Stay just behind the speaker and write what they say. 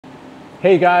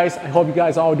Hey guys, I hope you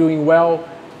guys are all doing well.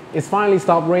 It's finally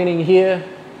stopped raining here.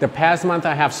 The past month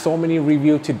I have so many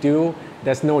reviews to do.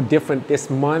 That's no different this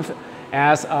month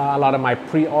as a lot of my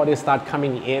pre-orders start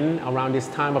coming in around this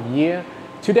time of year.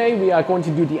 Today we are going to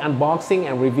do the unboxing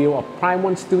and review of Prime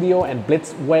 1 Studio and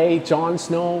Blitzway Jon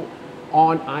Snow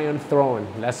on Iron Throne.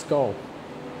 Let's go.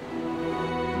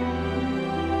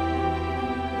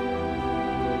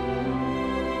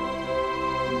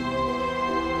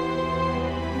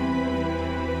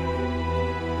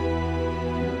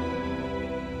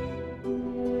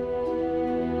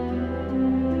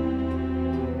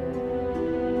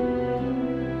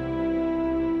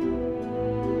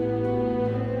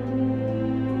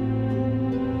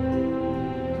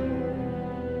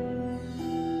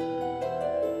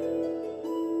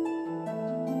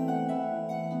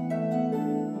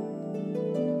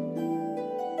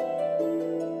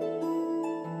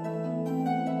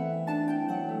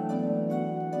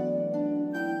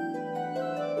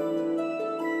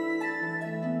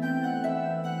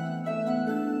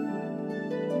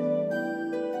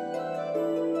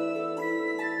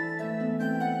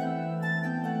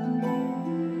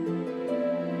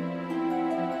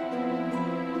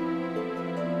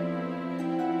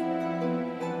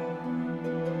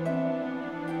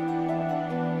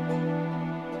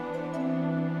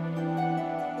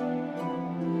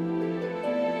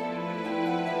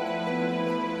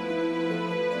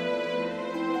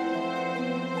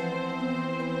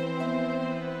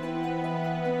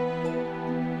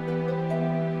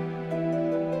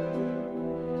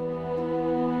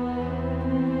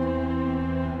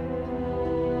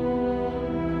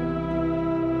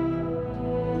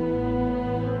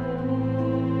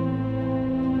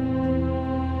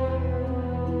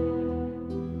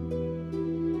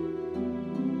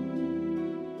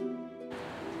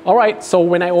 All right, so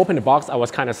when I opened the box, I was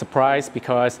kind of surprised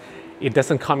because it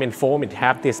doesn't come in foam. It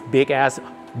have this big ass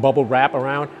bubble wrap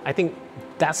around. I think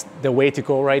that's the way to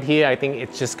go right here. I think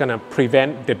it's just gonna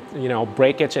prevent the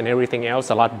breakage and everything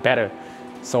else a lot better.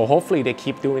 So hopefully they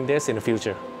keep doing this in the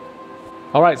future.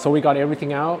 All right, so we got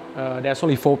everything out. There's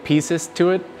only 4 pieces to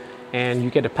it, and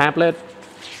you get a pamphlet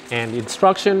and the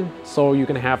instruction. So you're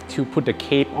gonna have to put the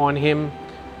cape on him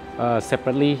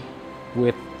separately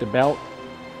with the belt.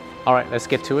 All right, let's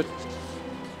get to it.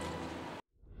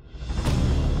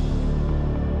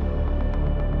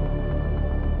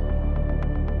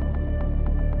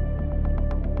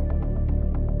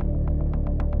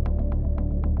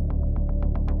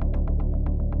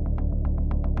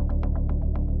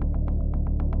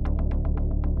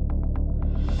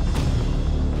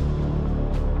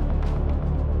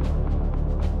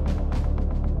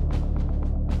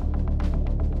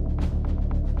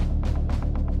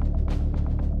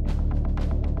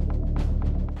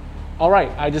 All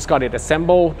right, I just got it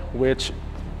assembled, which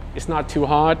is not too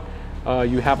hard.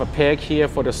 You have a peg here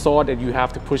for the sword that you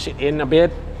have to push it in a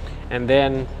bit. And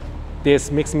then this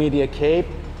mixed media cape,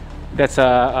 that's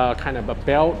a kind of a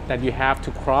belt that you have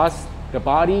to cross the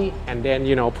body and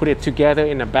then, put it together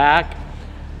in the back.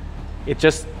 It's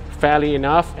just fairly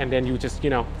enough. And then you just,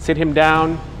 sit him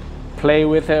down, play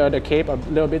with the cape a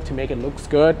little bit to make it look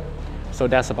good. So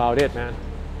that's about it, man.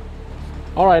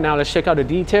 All right, now let's check out the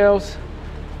details.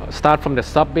 Start from the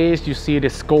sub base. You see the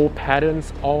sculpt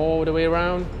patterns all the way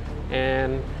around,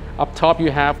 and up top you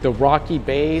have the rocky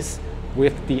base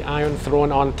with the Iron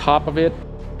Throne on top of it,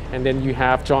 and then you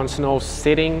have Jon Snow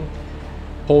sitting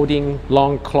holding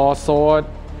long claw sword.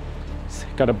 He's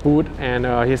got a boot and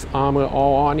his armor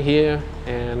all on here,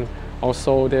 and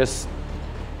also this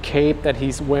cape that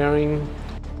he's wearing.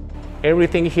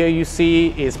 Everything here you see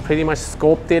is pretty much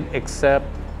sculpted except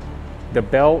the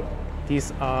belt.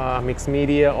 These are mixed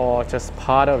media or just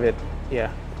part of it.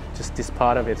 Yeah, just this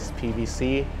part of it is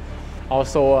PVC.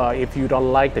 Also, if you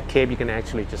don't like the cape, you can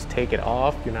actually just take it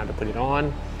off. You don't have to put it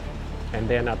on. And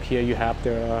then up here you have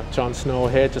the Jon Snow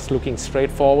head just looking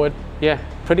straight forward. Yeah,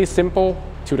 pretty simple,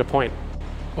 to the point.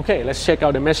 Okay, let's check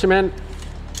out the measurement.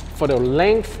 For the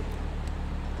length,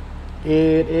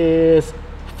 it is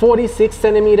 46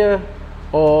 centimeter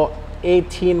or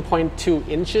 18.2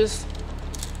 inches.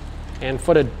 And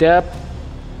for the depth,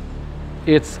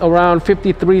 it's around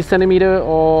 53 centimeter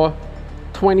or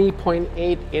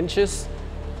 20.8 inches.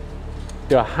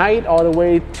 The height all the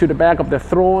way to the back of the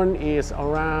throne is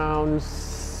around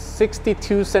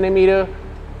 62 centimeter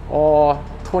or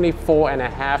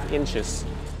 24.5 inches.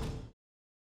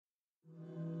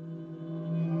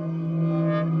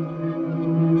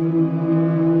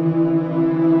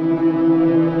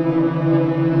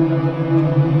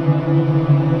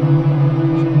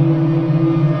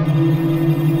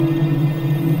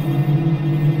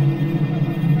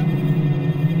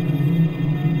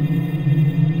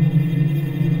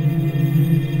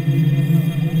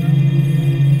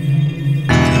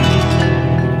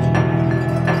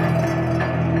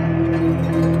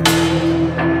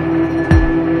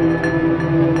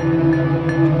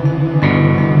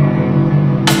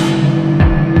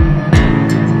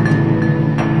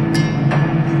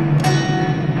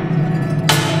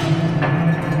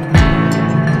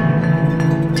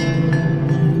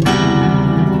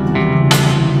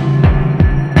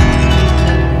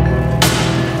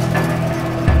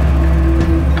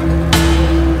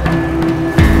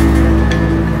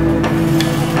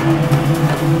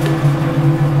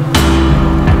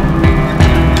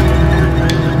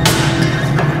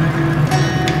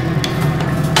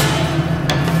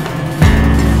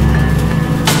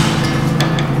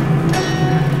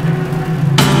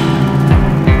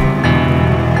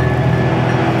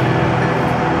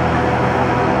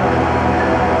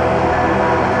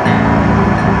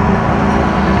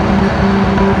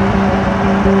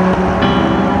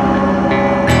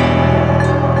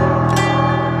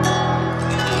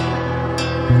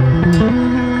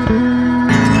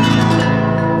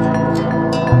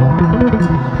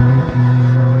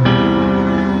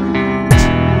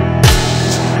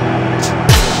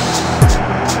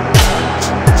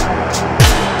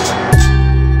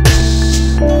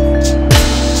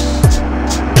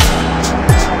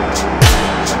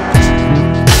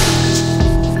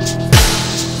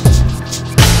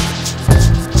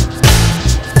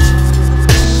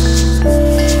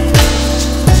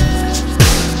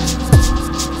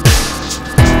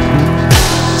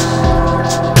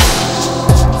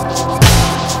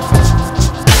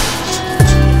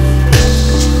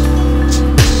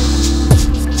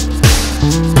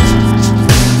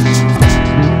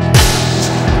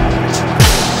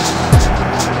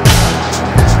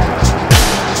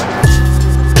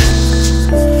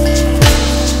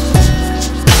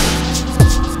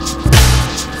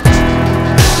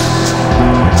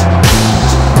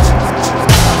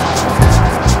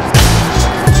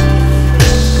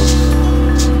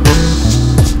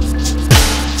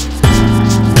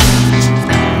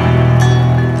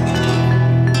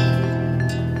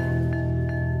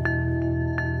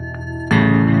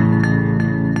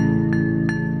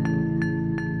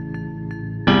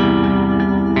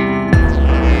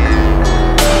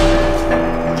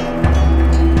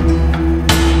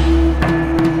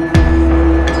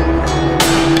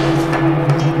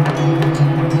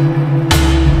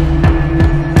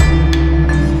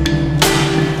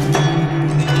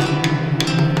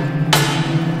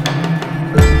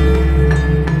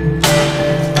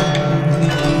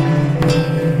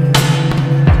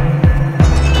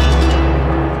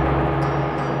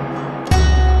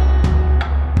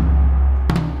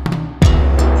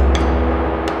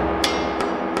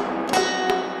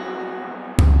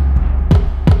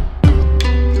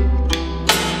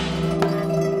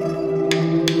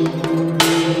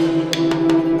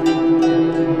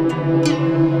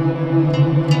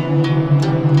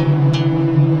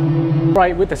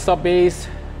 right, with the sub base,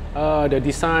 the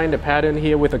design, the pattern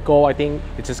here with the gold, I think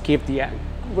it just gives the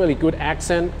really good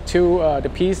accent to the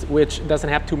piece, which doesn't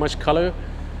have too much color.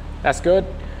 That's good.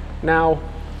 Now,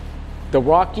 the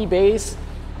rocky base,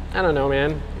 I don't know,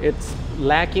 man. It's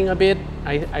lacking a bit,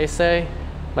 I say.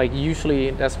 Like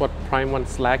usually that's what Prime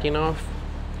one's lacking of.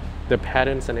 The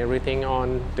patterns and everything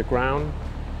on the ground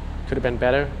could have been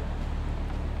better.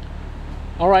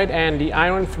 All right, and the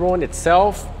Iron Throne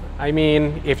itself, I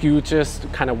mean, if you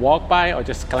just kind of walk by or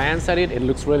just glance at it, it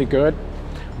looks really good.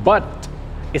 But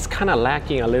it's kind of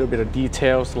lacking a little bit of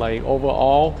details like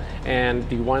overall. And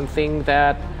the one thing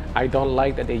that I don't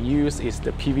like that they use is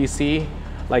the PVC,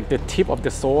 like the tip of the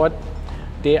sword.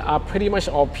 They are pretty much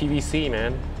all PVC,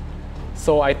 man.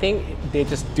 So I think they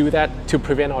just do that to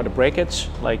prevent all the breakage,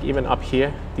 like even up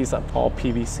here, these are all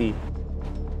PVC.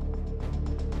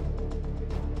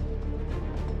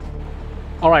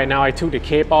 All right, now I took the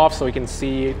cape off so you can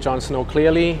see Jon Snow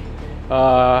clearly.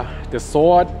 The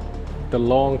sword, the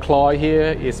long claw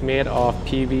here is made of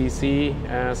PVC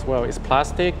as well as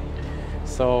plastic.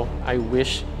 So I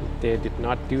wish they did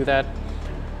not do that.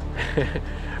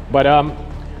 But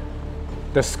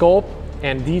the sculpt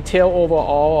and detail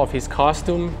overall of his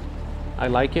costume, I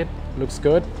like it, looks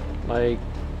good. Like,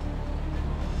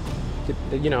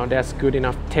 you know, that's good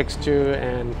enough texture,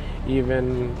 and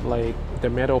even like the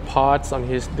metal parts on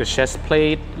the chest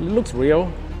plate looks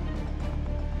real.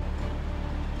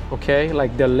 Okay,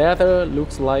 like the leather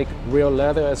looks like real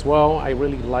leather as well. I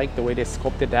really like the way they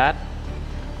sculpted that.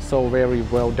 So very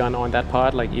well done on that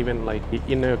part. Like even like the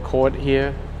inner cord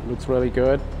here looks really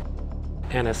good.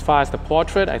 And as far as the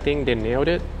portrait, I think they nailed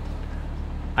it.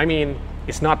 I mean,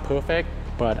 it's not perfect,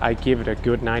 but I give it a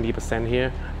good 90%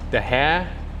 here. The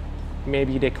hair,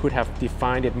 maybe they could have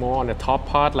defined it more on the top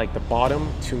part, like the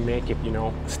bottom, to make it, you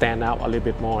know, stand out a little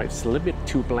bit more. It's a little bit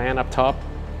too bland up top.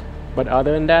 But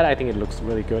other than that, I think it looks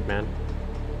really good, man.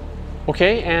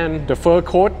 Okay, and the fur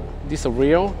coat, these are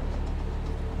real.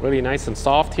 Really nice and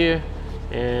soft here.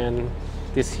 And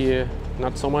this here,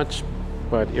 not so much,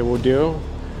 but it will do.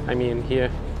 I mean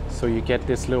here, so you get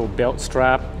this little belt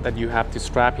strap that you have to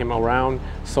strap him around.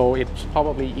 So it's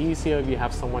probably easier if you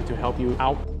have someone to help you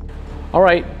out. All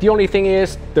right, the only thing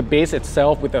is the base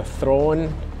itself with the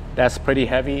throne, that's pretty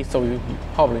heavy. So you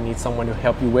probably need someone to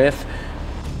help you with.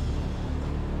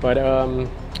 But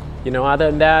you know,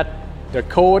 other than that, the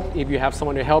coat, if you have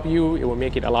someone to help you, it will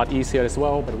make it a lot easier as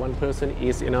well, but one person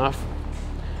is enough.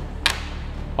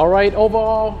 All right,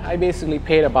 overall, I basically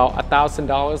paid about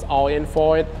 $1,000 all in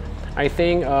for it. I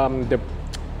think the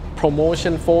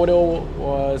promotion photo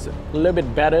was a little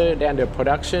bit better than the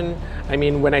production. I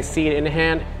mean, when I see it in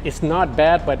hand, it's not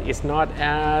bad, but it's not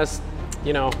as,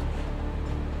 you know,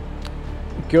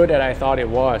 good as I thought it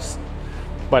was.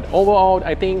 But overall,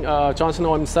 I think Jon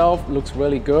Snow himself looks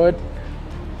really good.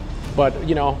 But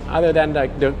you know, other than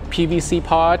like the PVC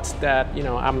parts that, you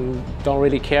know, I don't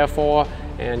really care for,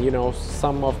 and you know,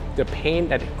 some of the paint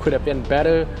that could have been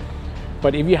better.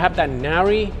 But if you have that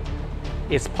Nari,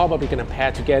 it's probably gonna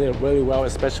pair together really well,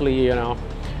 especially, you know,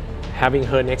 having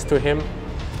her next to him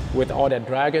with all the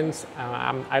dragons.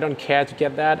 I don't care to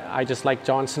get that. I just like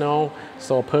Jon Snow.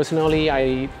 So personally,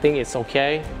 I think it's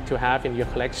okay to have in your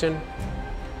collection.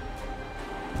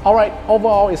 All right,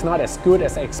 overall, it's not as good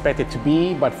as I expected to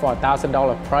be, but for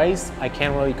 $1,000 price, I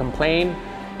can't really complain.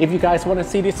 If you guys want to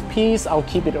see this piece, I'll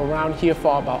keep it around here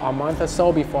for about a month or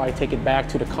so before I take it back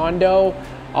to the condo.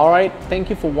 All right,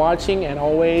 thank you for watching, and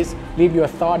always leave your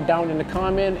thought down in the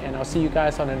comment, and I'll see you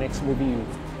guys on the next review.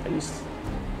 Peace.